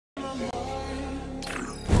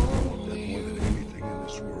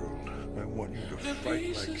this world. I want you to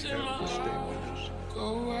fight like hell to stay with us.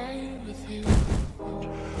 Go away with you.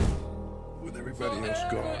 With everybody else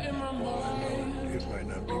gone, I know it might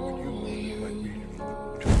not be with you. It might be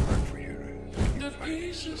too hard for you to keep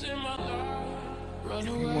fighting. So, if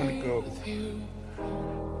you want to go,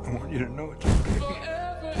 I want you to know it's okay.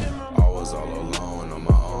 I was all alone on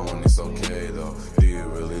my own, it's okay though. Do you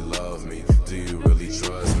really love me? Do you really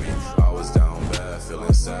trust me? I was down bad,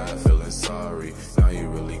 feeling sad, feeling sorry. Now you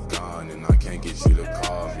really gone and I can't get you to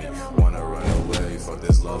call me. Wanna run away, fuck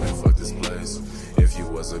this love and fuck this place. If you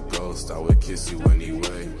was a ghost, I would kiss you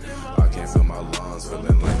anyway. I can't feel my lungs,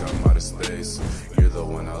 feeling like I'm out of space. You're the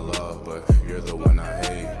one I love, but you're the one I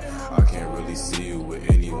hate. I can't really see you with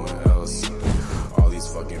anyone else. All these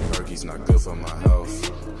fucking perkies not good for my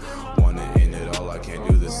health. Wanna end it all, I can't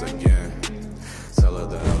do this again. Tell her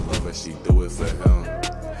that I love her, she do it for him.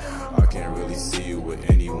 I can't really see you with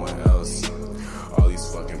anyone else. All these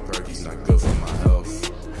fucking perkies not good for my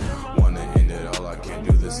health. Wanna end it all, I can't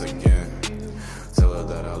do this again. Tell her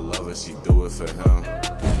that I love her, she do it for him.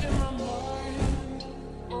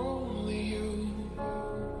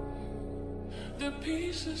 The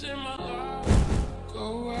pieces in my life go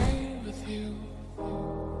away with you.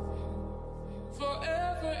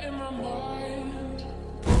 Forever in my mind,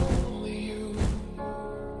 only you.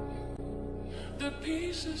 The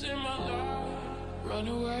pieces in my life run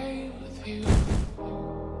away with you.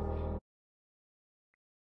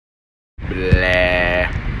 Blah.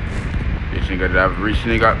 Rich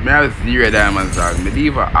nigga, me have 0 diamonds dog. Me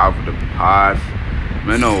even have the pass.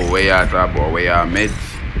 Me know where you talk about where you met.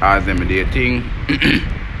 As them do thing.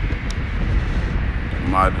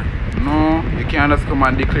 Mad. No, you can't just come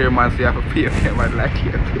and declare man, so you have to pay a man like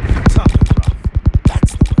you. Tough love.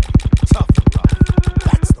 That's the way. Tough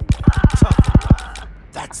love.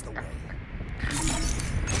 That's the way.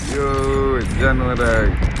 Yo, John, dog.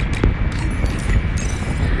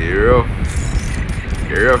 You're rough.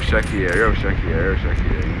 You're rough, Shaki. You're rough, Shaki. You're rough, Shaki.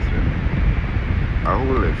 I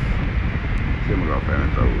hold this. See me go find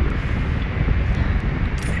out who this.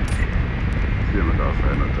 See me go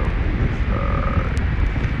find out who this.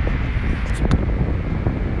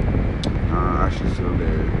 She's still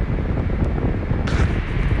there.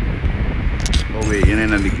 Oh wait, you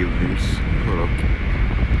ain't the give this. Hold up.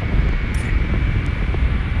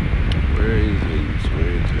 Where is Vince?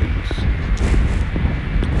 Where is Vince?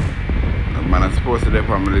 That man is supposed to be on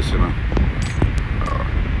my list, you know.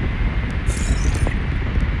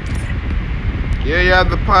 Yeah, you have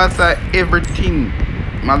the pass on everything.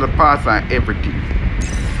 Man, the pass on everything.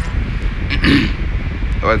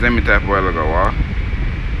 That was me type a while ago, what?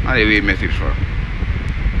 I didn't leave a message for.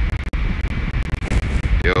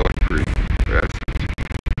 Yo, free. That's it.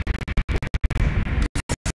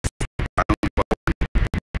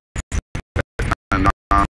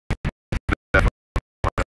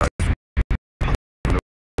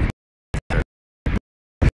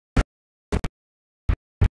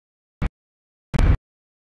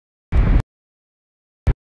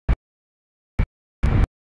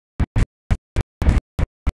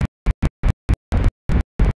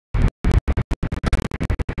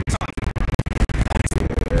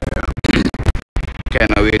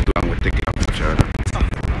 Can't wait too long to take it up each other.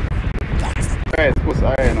 Alright, suppose I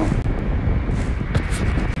know.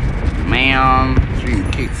 Man, 3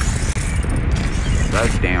 kicks.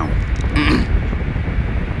 That's down.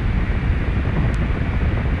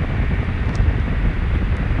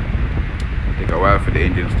 Take a while for the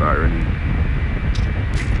engine to start running.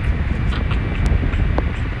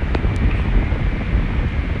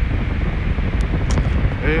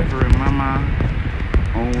 Every mama,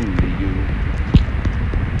 only you.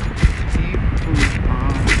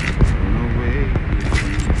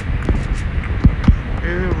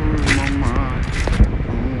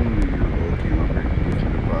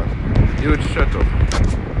 Dude, shut up.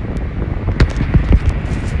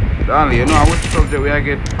 Darling, you know which subject we are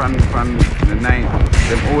get from the 9.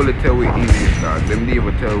 Them only tell we English start. Them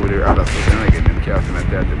never tell we the other stuff. Then I get them casting and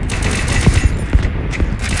tell them.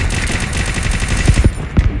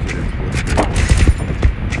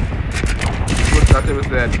 What's that ever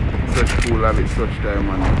said? Such cool have it such time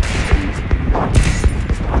and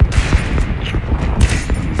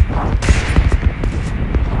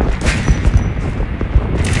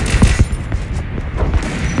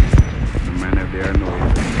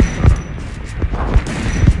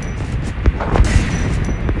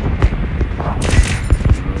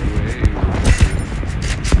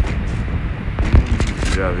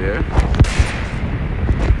yeah?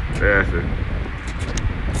 That's it.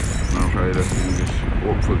 Now probably that's English.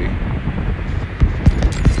 Hopefully.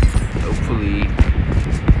 Hopefully.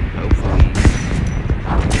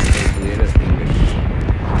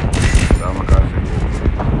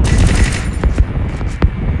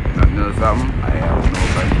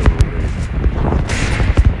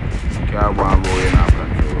 Can't go and go in and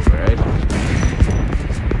control over, right?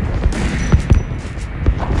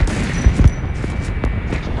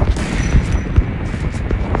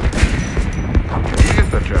 It's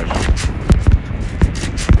the trash.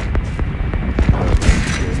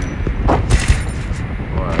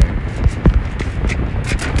 Why?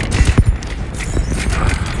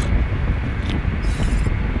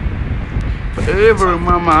 Forever in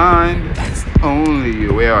my mind, only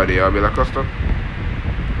you. Where are they? I'll be like custom.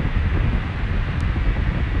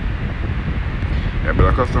 Yeah, be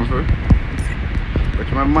like custom food. But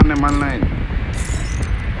my man, them online.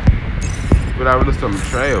 Could I do some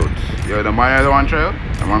tryouts? Yo, the man one tryout?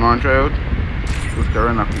 The man one tryout? Just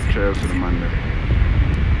run a quick tryout to the man there.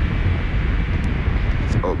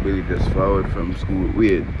 Oh, Billy just forward from school.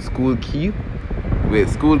 Wait, school keep? Wait,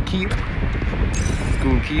 school keep?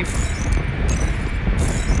 School keep?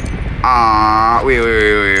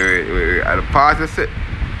 Wait. At the party set.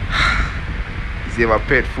 See if I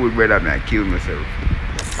pet food, brother, I kill myself.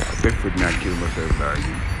 Pet food, I kill myself, dog.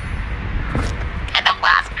 Get the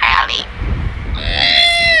boss early.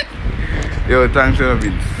 Yo, thanks,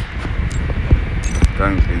 Vince.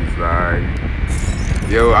 Thanks, Vince, dog.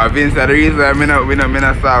 Yo, Vince, the reason I'm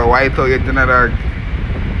not saw white out yet, dog.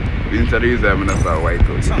 Vince, the reason I'm not saw white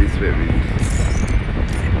out yet. Respect, Vince.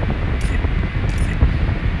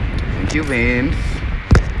 Thank you, Vince.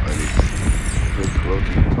 Good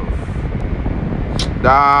clothing.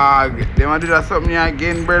 Dog, they want to do that something here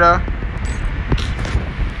again, brother.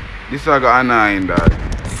 This one got annoying, dog.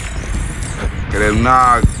 Cause them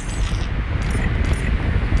nog.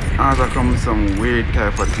 I come with some weird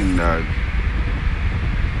type of thing, dog.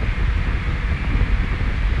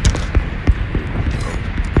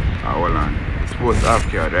 Oh, hold on. It's supposed to have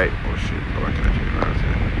card, right? Oh shit, oh, I can't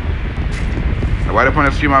why they on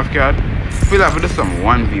the stream off card? Feel like we do some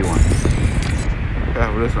 1v1s. Yeah,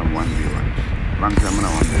 we do some 1v1s. Long time I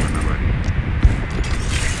don't want to do nobody.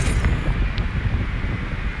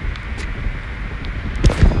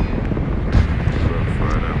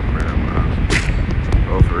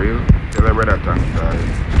 Oh, for real? Tell her brother thanks, guys.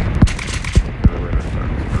 Tell her brother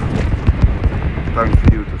thanks, bro. Thanks to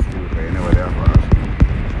you to still, because you never there for us.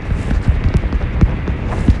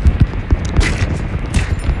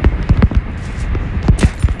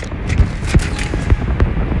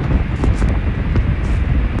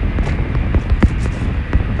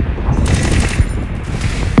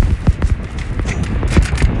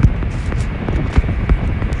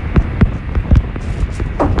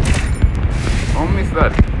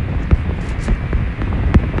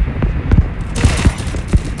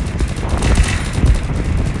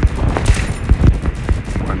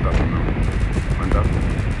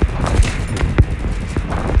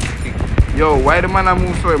 Yo, why the man I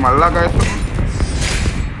move so my lag or something?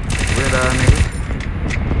 Where that nigga?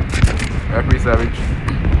 I'm pretty savage.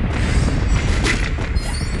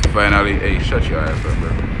 Finally, hey, shut your ass up, bro.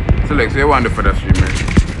 So like, so you want to for that streamer?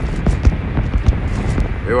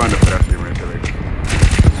 You want to for that streamer, so like.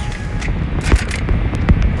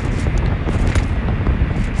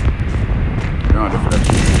 You want to for that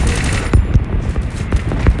streamer?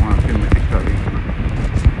 I want to film my TikTok link.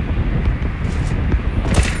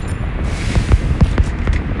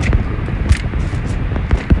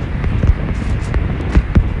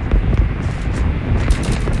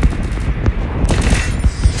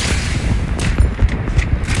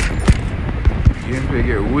 Gameplay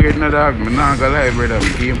get weird now, dog. I'm not gonna lie, brother.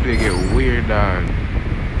 Gameplay get weird, dog.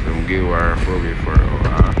 Some give war for before.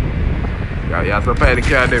 You have to supply the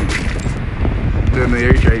card them. Don't know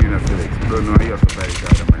you're trying to select. Don't know you have to supply the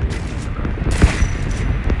card them.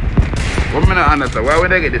 What I'm not understand, why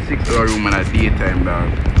would I get the 6-hour room in a daytime,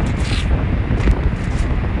 dog?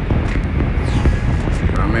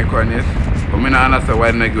 Can I make one yes? But I'm not understand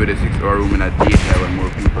why didn't I go the 6-hour room in a daytime when more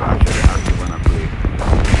people actually active when I play.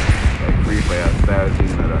 Free fire style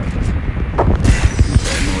thing like that. If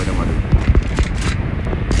I know what I'm gonna do.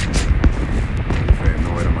 If I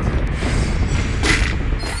know what I'm gonna do.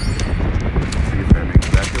 See if I know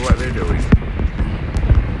exactly what they're doing.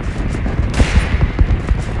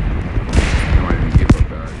 I don't even give up,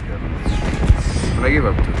 dog. But I give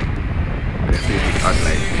up too. They say it's us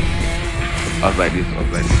like this. Us like this, us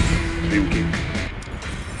like this. Stream king. I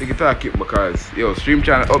think it's a keep because yo, stream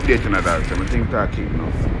channel updating a dog, so I think it's a keep now.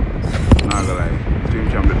 Not gonna lie, stream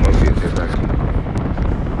channel update is actually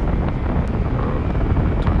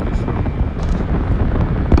turn this on.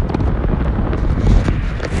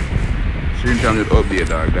 Stream channel update,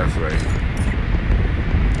 dog, that's right.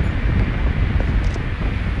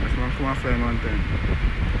 This one come and fly mountain.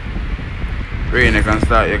 Rain, you can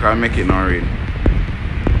start, you can make it now rain.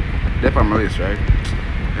 That's on my list, right?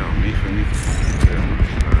 Yo, me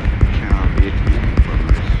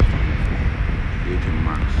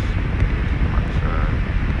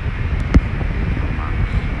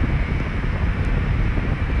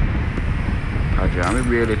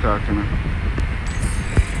barely talk, you know.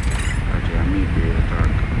 Actually, me barely talk.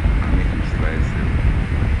 I make him slice him.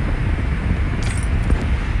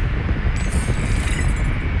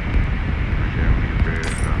 Actually, me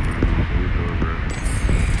barely talk. I don't know who's over.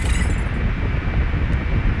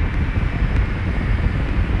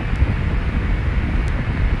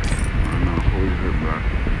 I don't know who's it, but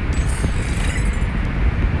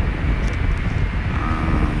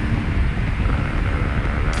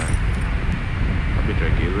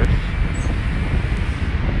Gillis.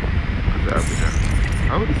 What's up with that?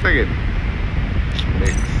 How would you say it?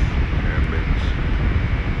 Mix. Yeah, mix.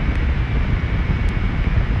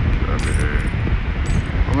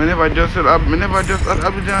 I never just had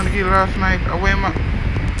Abidjan Gill last night. Away my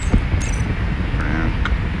Frank.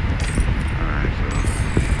 Alright, so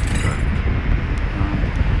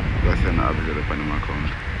that's an Abidjan up on my account.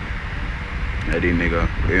 ID nigga.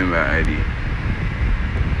 Even my ID.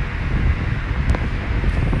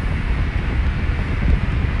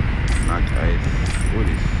 What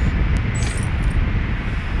is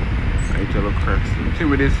I tell a cracks. See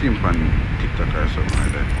what they see him on TikTok or something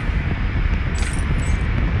like that.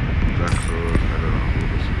 Black Souls, I don't know who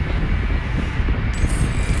this is.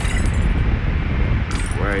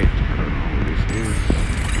 White, I don't know who this is.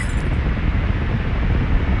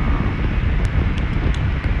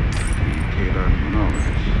 Taylor, no,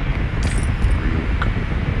 it's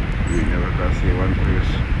we never can see one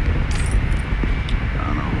place. I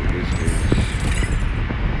don't know who this is.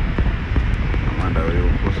 Amanda, you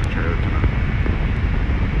post a child tonight.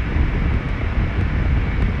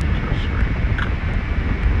 Just right.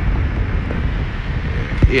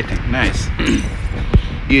 80, nice.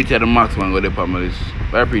 80 at the max one, go the families.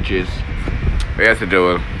 I appreciate it. But yes,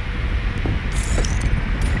 Joel.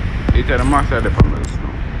 80 at the max at the families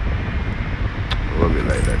now. Love it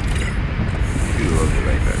like that. You love it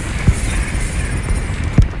like that.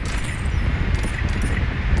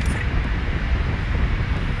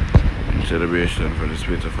 Celebration for the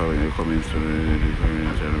spirit of having you coming to the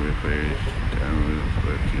community and we pray and we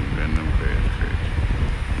working random prayers.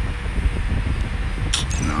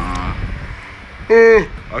 Nah.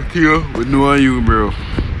 I tell you, we know you, bro.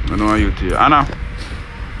 We know you too. Anna.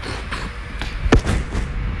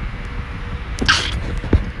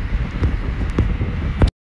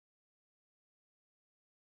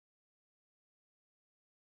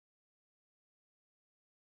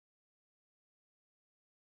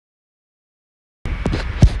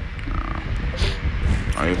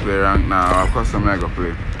 You play rank now, of course I'm gonna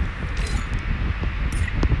play.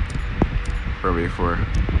 Probably 4.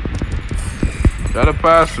 Got a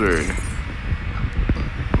password.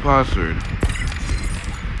 Password.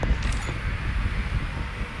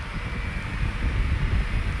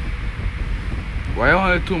 Why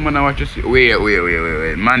only 2 man I watch you see?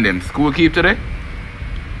 Wait. Man, them school keep today?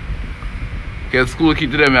 Okay, school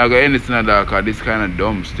keep today, I got anything like that, cause this kind of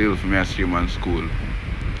dumb still for me to stream on school.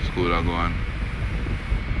 School I go on.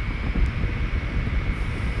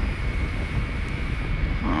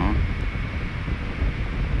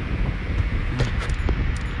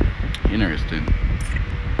 Interesting.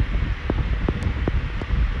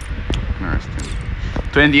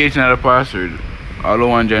 2018 at a password. All I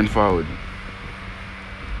want join forward.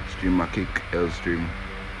 Stream my kick L stream.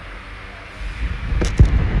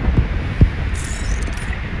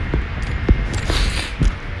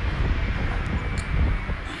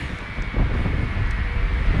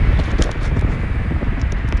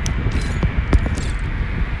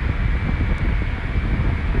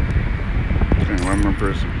 Okay, one more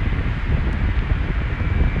person.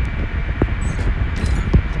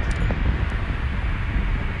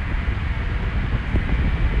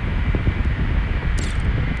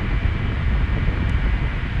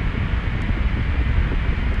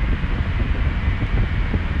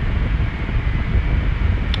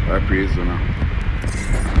 I praise you now.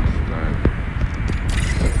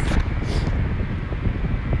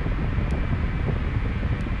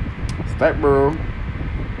 Start, bro.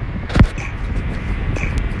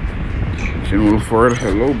 She move forward.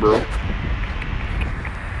 Hello, bro.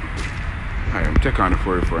 Alright, I'm checking on the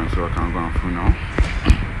 44 so I can go on through now.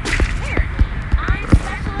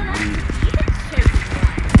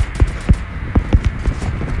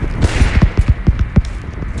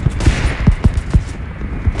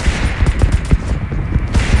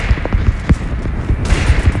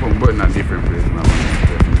 But in a different place now.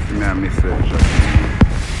 See me, I miss it.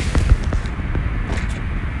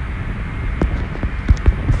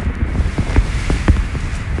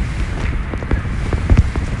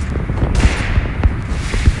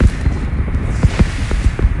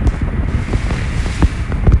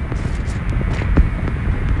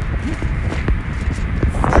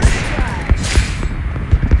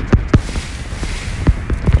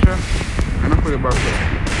 pull it back up.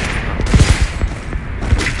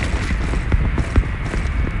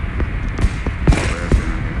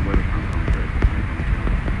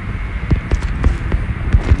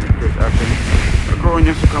 Look how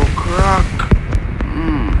you suck a crack.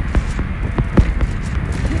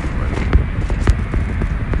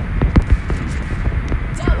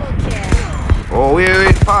 Double kill. Oh,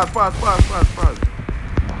 wait. Pause.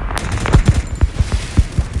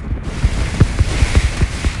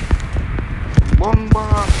 Bomba.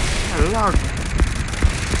 Lag.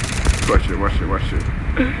 Watch it.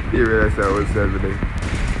 You realize I was saying today.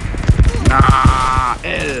 Nah,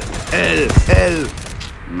 L.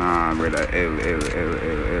 Nah, brother, L.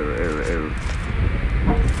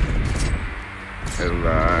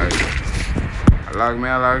 Lag. I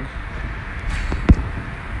lag.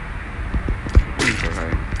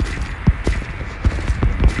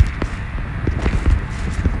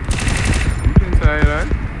 Inside, right?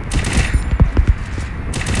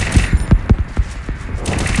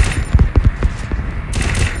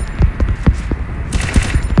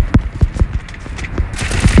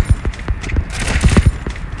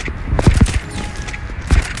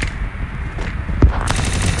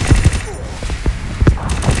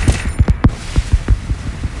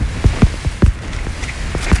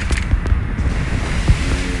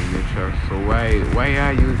 So why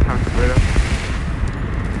are you attack, brother?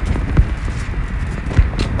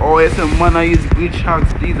 Oh, it's a man I use glitch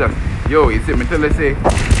hacks, Jesus. Yo, you see me tell you say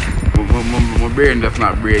my brain just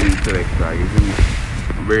not braining select, dog. You see me?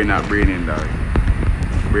 My brain not braining, dog.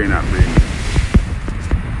 Brain not braining.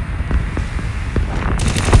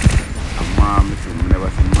 And mom, listen, I never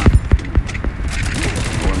see man.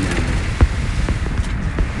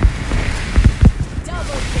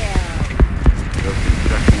 Double kill. Just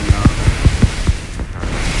distracting now.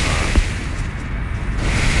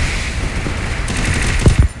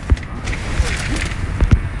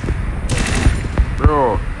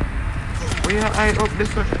 Bro, where your eye up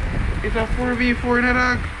this? It's a 4v4 in a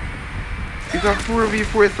dog. It's a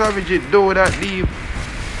 4v4 savage. It do that deep.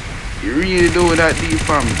 You really do that deep,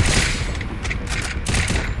 fam.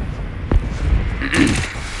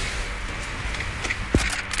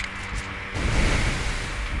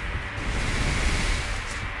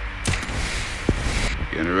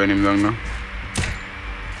 You gonna run him down now?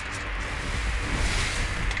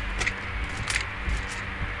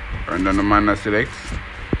 Run down the man that selects.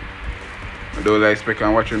 I don't like spec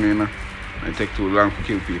and watching me, you know. It take too long to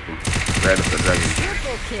kill people. Right after dragon.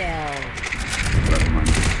 Triple kill. Black man.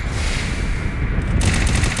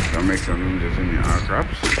 That makes some ninjas in your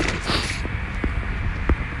craps.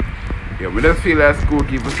 Yeah, but just feel like school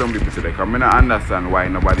keep for some people today. Cause I don't understand why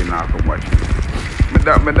nobody now come watch me. But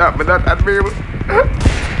that admirable.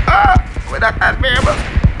 With that admirable.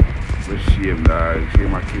 But shame, dog.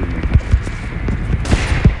 Shame I kill me.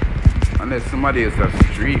 Unless somebody else has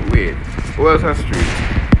street. Wait, who else has street?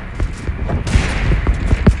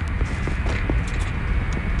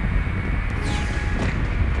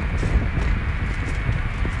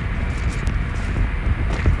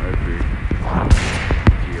 I agree.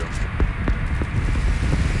 Here.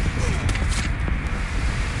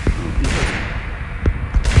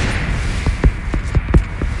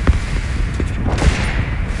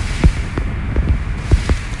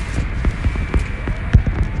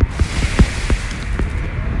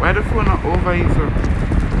 Why the phone not over here, sir?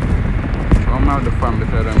 Come out the phone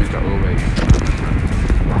beside them is over here.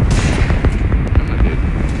 I'm not dead.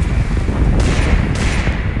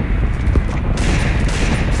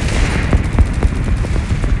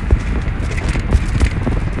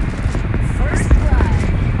 First blood.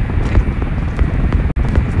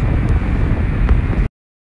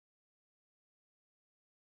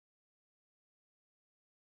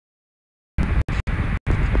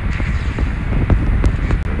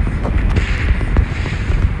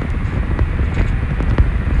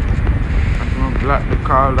 Black the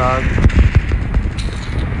call, dog.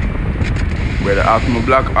 Brother, after me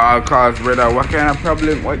block all calls, brother. What kind of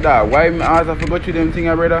problem? What that? Why me ask I forgot you them thing,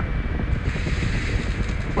 brother?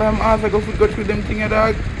 Why am I ask I go forgot you them thing,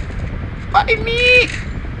 dog? Why me?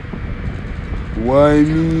 Why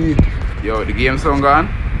me? Yo, the game song gone?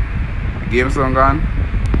 The game song gone?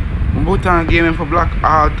 I'm about to gaming for block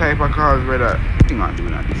all type of calls, brother. Thing not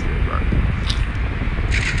doing that this way, bro.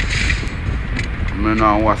 I don't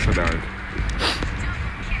know what's the dog.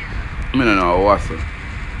 I don't know what's up.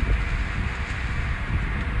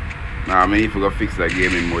 Nah, I mean if we go fix that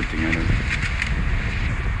gaming mode thing and then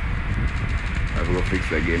I go fix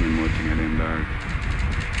that gaming mode thing and then dog.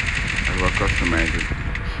 I go customize it.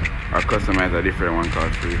 I customize a different one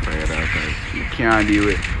called Free Fire dog. You can't deal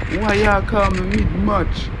with why y'all call me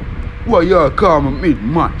mid-match? What y'all call me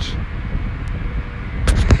mid-match?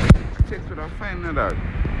 Text would I find that dog.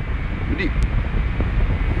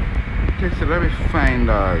 Text would I be fine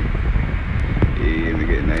dog. Hey, we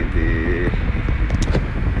get 90.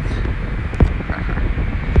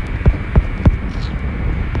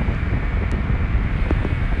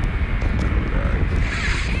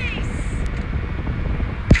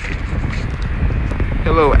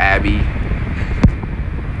 Hello, Abby.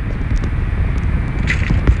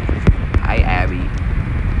 Hi, Abby.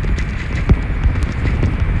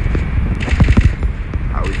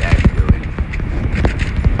 How is Abby doing?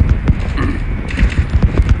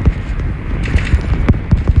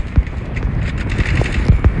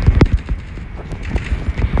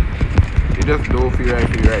 You just do feel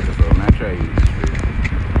right, so I'm not trying to use it.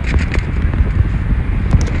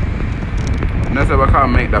 That's why I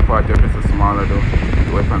can't make that part if it's smaller though.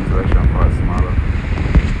 The weapon selection part smaller. I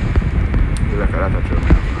feel like that's a true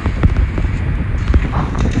man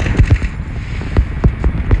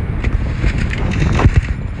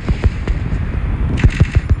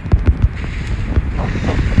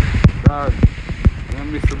dog, I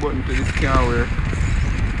miss the button to this can't work.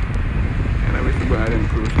 And I miss the button I didn't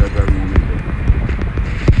cruise that dog moment there.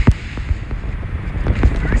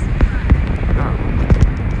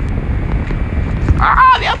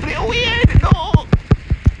 Ah, they are playing weird, no!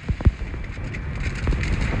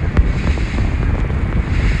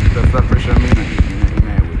 That's that pressure me in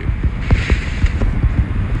with it.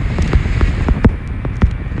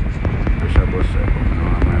 Pressure bus strike coming on,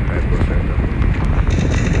 my pipe bus strike coming.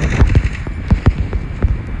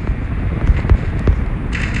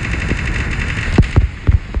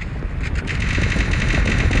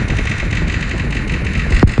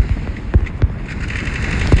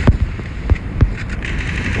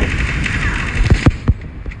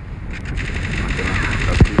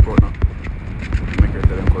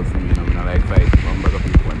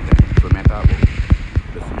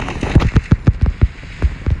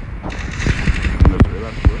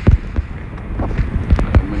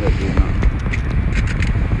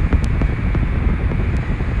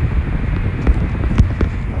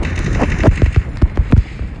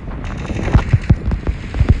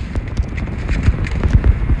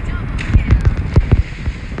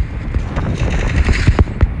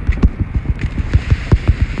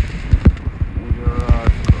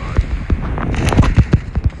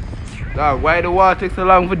 Dog, why the water takes so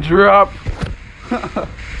long for drop?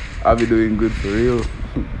 I'll be doing good for real.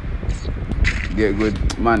 Get good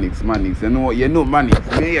Manix. You know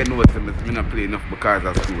Manix. Me you know what I'm not playing enough because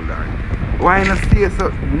of school, dog. Why not stay so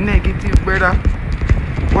negative, brother?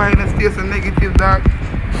 Why not stay so negative, dog?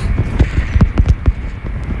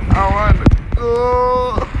 I want to go.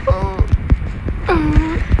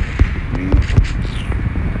 Me.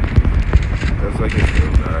 That's what you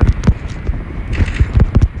feel, dog.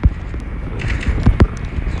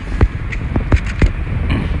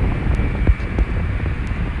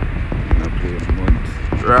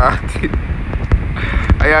 Right.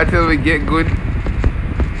 I gotta tell me get good.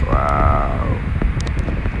 Wow.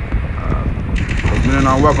 I don't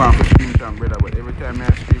know what I'm for stream time, brother, but every time I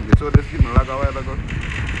stream, you saw this game lag a while ago.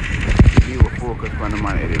 You will focus on the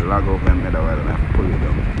man, it lag over and a while and I have to pull it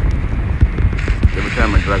down. Every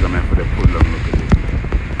time I drag him, I have to pull down, look at it.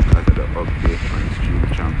 After the update on stream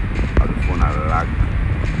champ, or the phone I lag.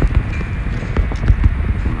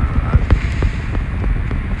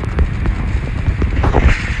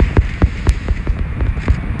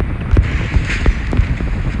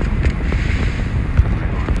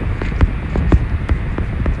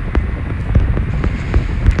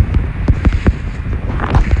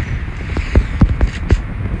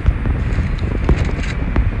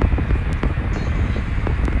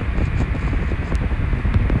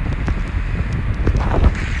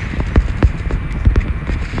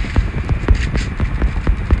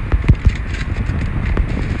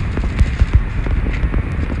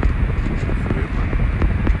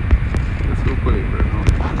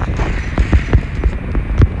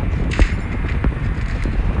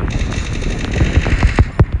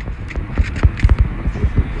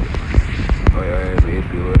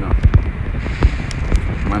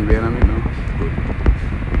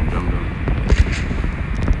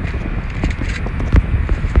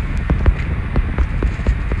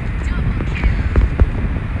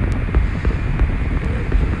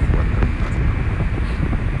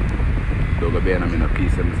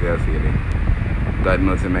 God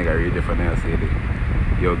knows you make a read for the CD.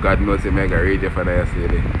 Yo, God knows you make a read for the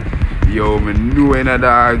CD. Yo, me know in a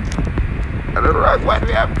dog. I don't know what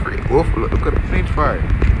we have free. Oh, look at the page 5.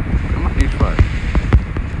 Come on, page 5.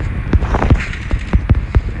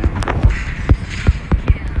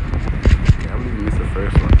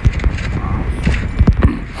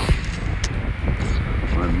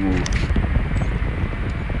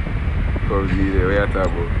 talk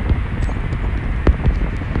about?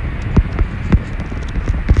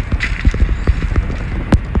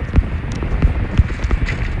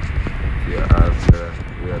 Yeah, after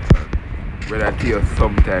we are talking. Brother tell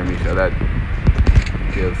sometime, you shall that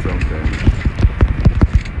tell sometime.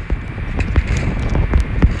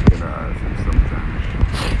 You know, ask him sometime.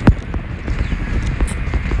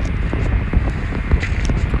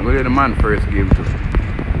 I'm going to the man first game too.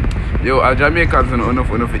 Yo, our Jamaicans enough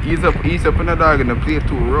ease up in the dog and they play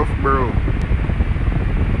too rough, bro.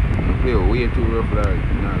 They play way too rough, dog.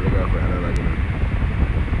 Nah, leg off for analog in that.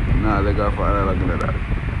 Nah, leg off for analog in that.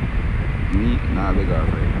 Me, nah, leg off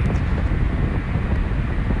for it.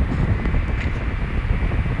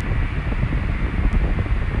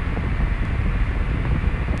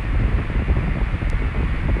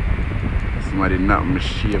 Somebody knock me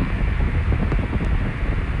shame.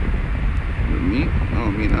 Me?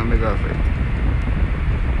 No, me not leg off it.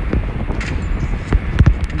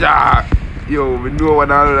 Ja! Yo, we know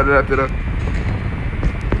what all of that, you know.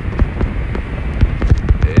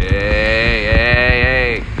 Hey, hey,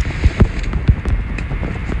 hey.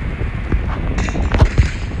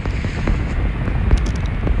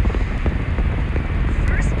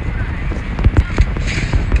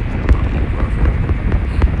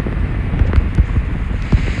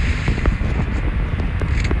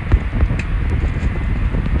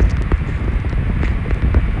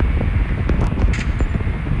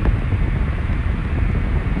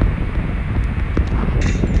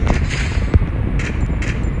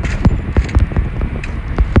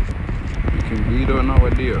 We don't know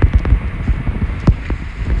what deal.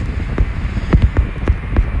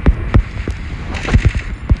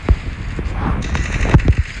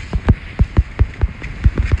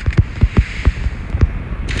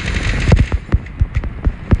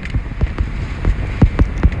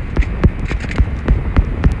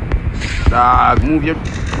 Dog, move your.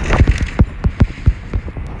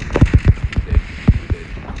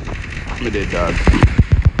 I'm dead, dog.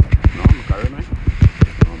 No, I'm carrying me.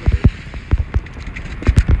 No, I'm dead.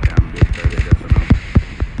 Yeah, I'm dead, that's enough.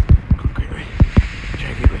 Okay, wait.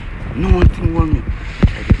 Try get away. No one thing want me.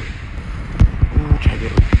 Try get away. Ooh, try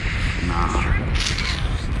get away. Nah.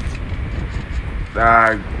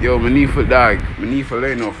 Dog, yo, my knee for dog. My knee for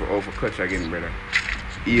learn off for clutch again, brother.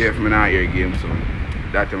 If I'm not here game, so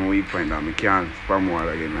that time we point down, I can't spam wall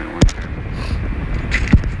again like one time.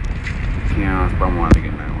 Can't spam wall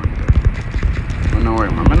again like one time. I'm not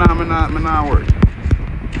worried, man. I'm not worried.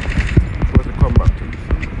 I'm supposed to come back to me.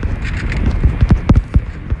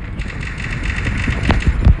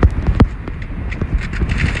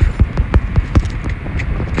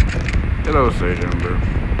 Hello, Surgeon, bro.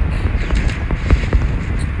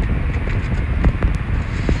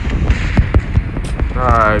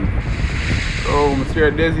 Oh,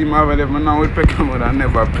 Mr. Desi Marvin, if I'm not with Pekamo, I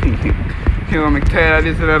never ping him. You know, I'm tired of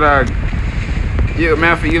this and that. Yeah,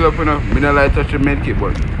 man, I feel heal up enough. I don't like touch the medkit,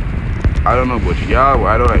 but I don't know about y'all, but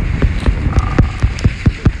I don't like.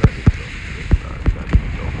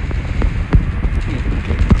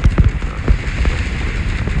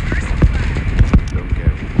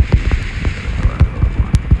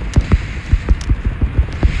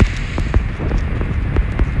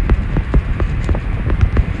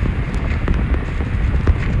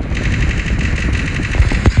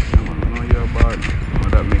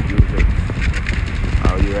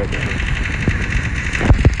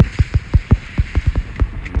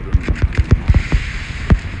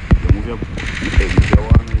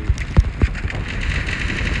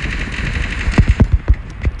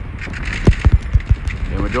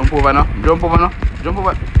 Jump over now. Jump over now. Jump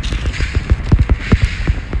over.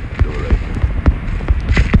 Don't like it.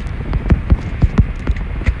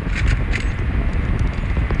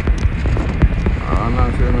 I'm not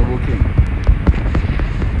saying no booking.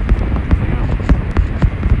 Damn.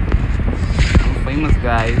 I'm famous,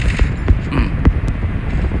 guys.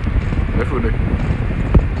 Where food there?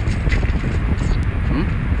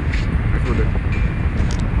 Where food there?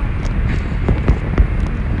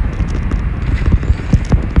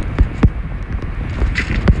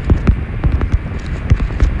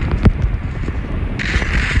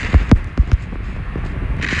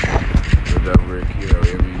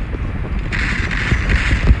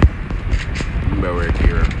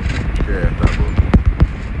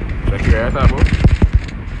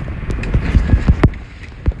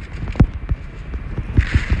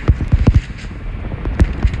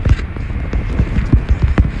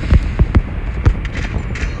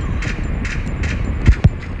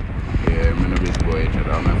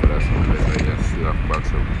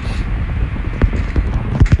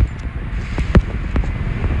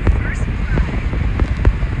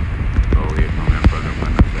 Oh wait, no, man,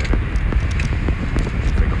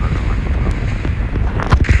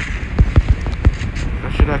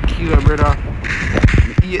 usual, brother.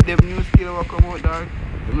 Me eat them new skill will come out, dog.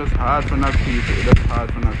 Them just hard for knock people. It's just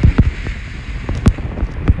hard for knock people.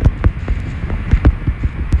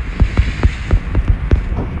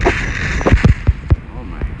 Oh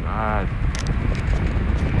my god.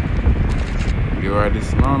 You are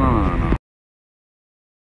this. No.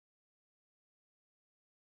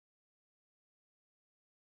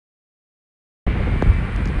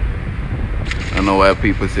 I don't know why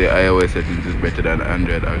people say iOS settings is better than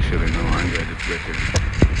Android. Actually, no, Android is better.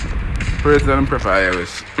 Personally, I prefer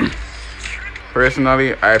iOS.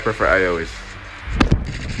 Personally, I prefer iOS.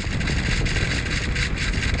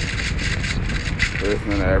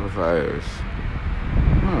 Personally, I prefer iOS.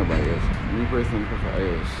 No, about iOS. Me personally prefer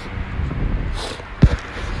iOS.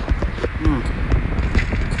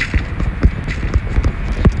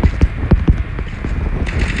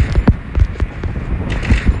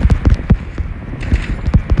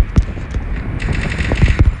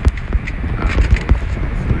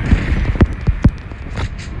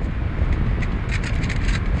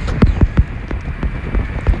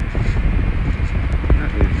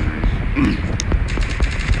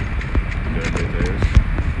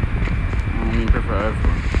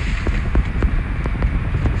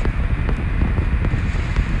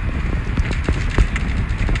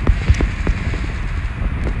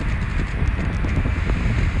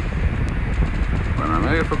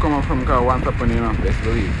 If I come up from car one top on you know, best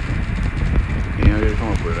believe. You know, they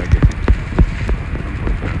come up with like it.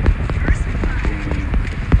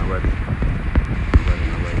 Nobody.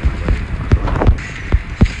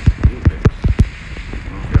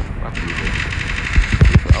 Okay, fuck you, bro.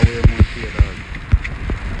 I wear more shit, dog.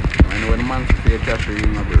 I know when the man say cash for you,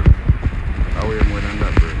 my bro. I wear more than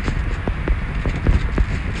that, bro.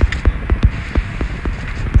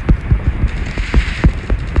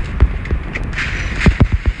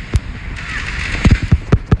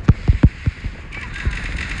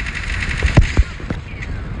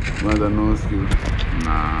 Rather no skill.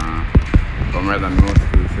 Nah. I'm rather no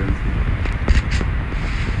skill sense.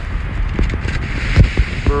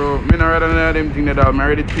 Bro, me not rather than them things that I'm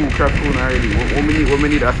already too cartoon already. What me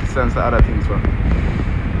need assistance to other things for?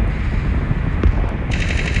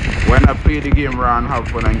 When I play the game raw and have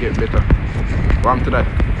fun and get better. Come to that.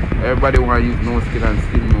 Everybody wanna use no skill and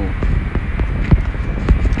still know.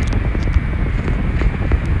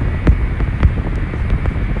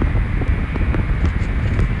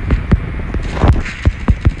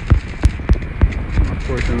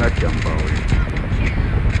 That camp away.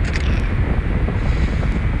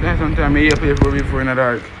 Then sometimes I play for before in the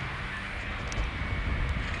dark.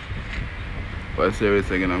 But server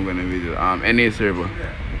second I'm gonna visit any server.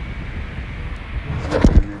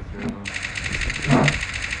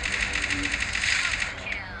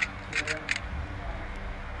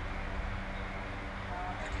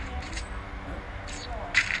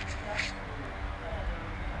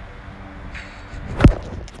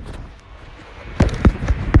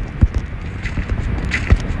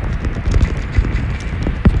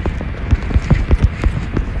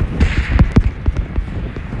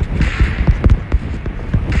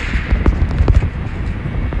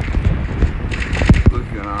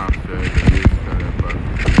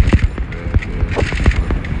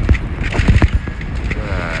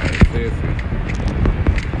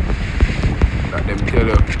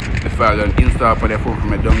 And install up on their phone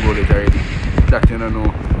from a dongle it already. That you don't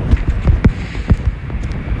know.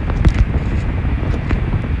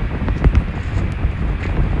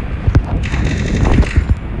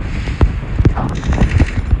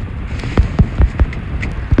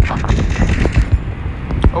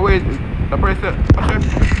 Oh wait, the person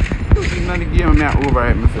okay. Not the game I'm not over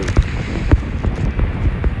it myself.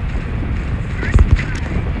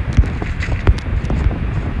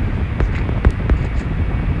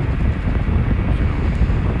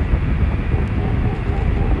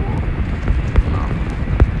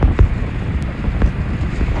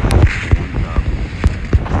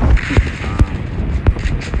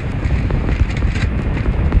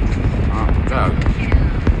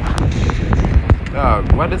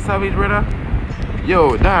 What the savage, brother?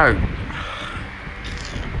 Yo, dog.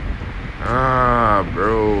 Ah,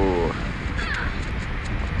 bro.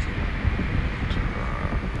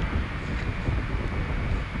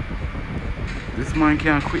 This man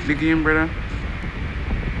can't quit the game, brother.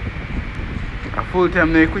 A full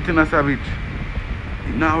time they quitting a savage.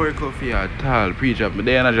 It not work out for you at all. Preach up, but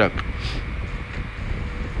they ain't a job.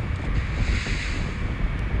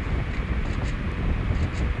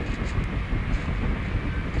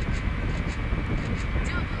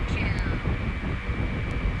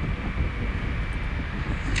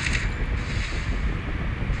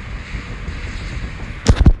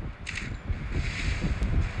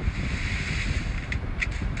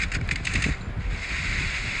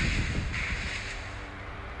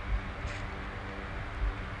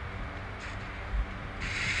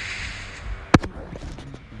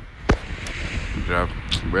 drop.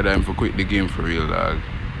 Brother, I'm for quit the game for real, dog.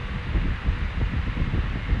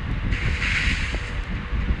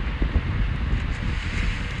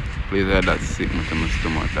 Please had that sick to my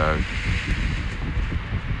stomach, dog.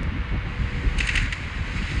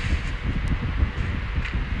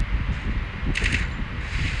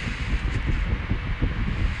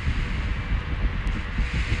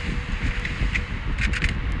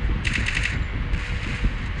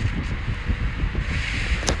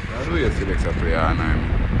 How do you select a player on him?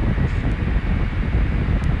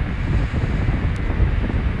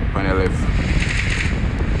 On your left,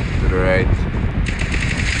 to the right.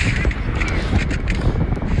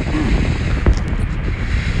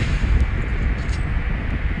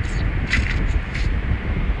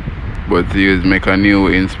 But you make a new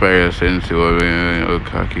inspire sense or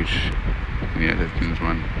package. Yeah, that things,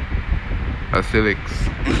 man. A selects.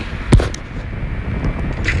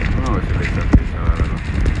 Oh, select that place, I don't know.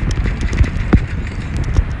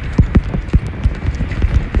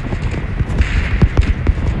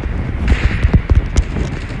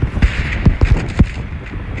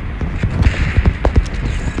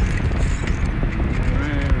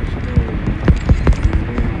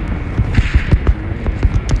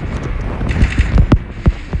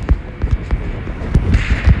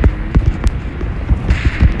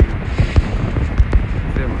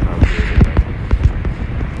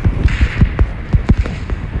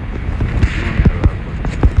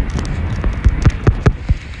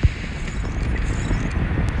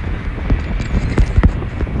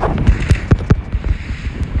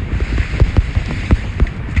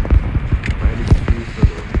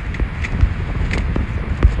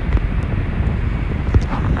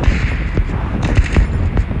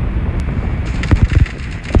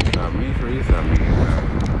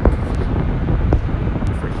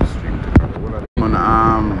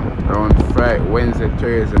 Wednesday,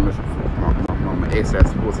 Thursday, my ace that's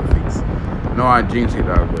supposed to fix. No, I jinx it,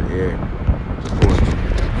 dog, but yeah, supposed to.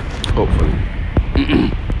 Hopefully.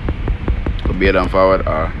 Could be done forward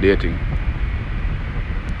or dating.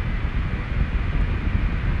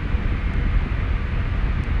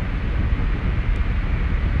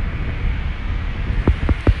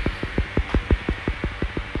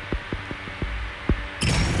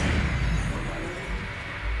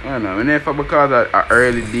 I don't know, whenever because I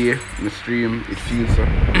early day in the stream it feels so.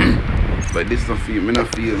 But this don't feel me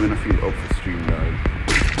not feel up for stream, dog.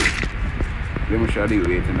 Let me show you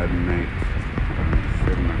waiting at the night.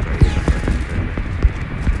 7 o'clock, 8 o'clock in time.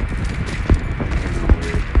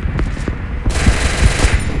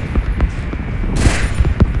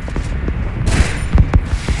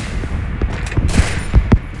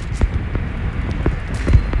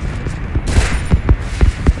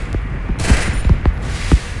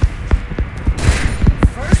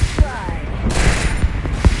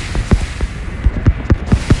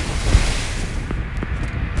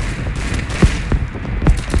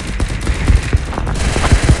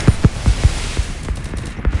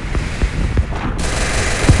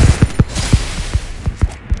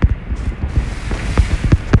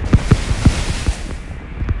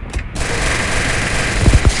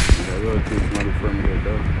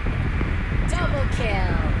 Double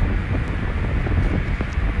kill.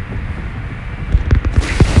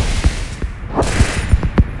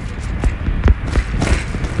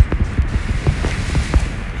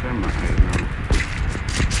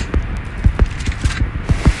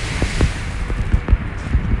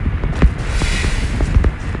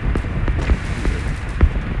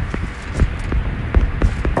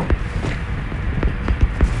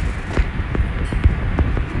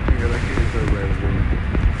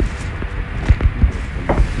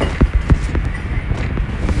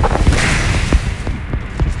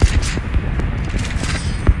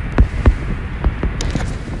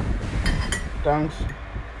 Thanks.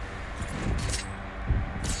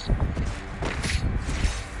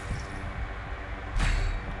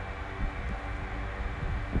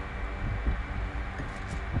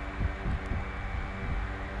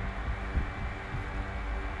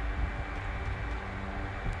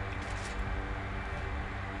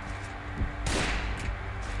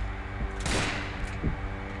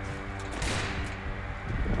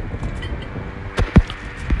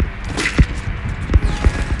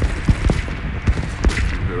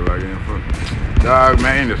 Dog,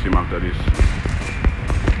 man, end the stream after this.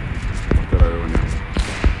 After that one, yeah.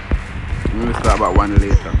 I'm gonna start about 1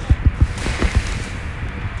 later.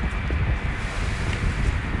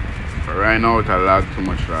 But right now, it lag too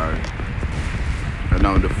much, dog. Right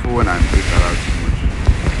now, the phone and it lag too much.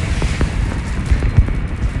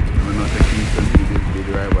 I'm not taking this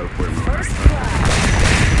the rival for me. First blood.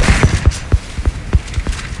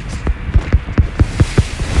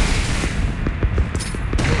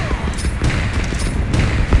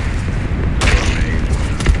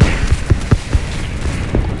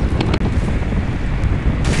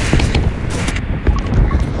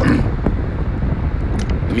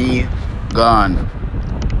 me gone.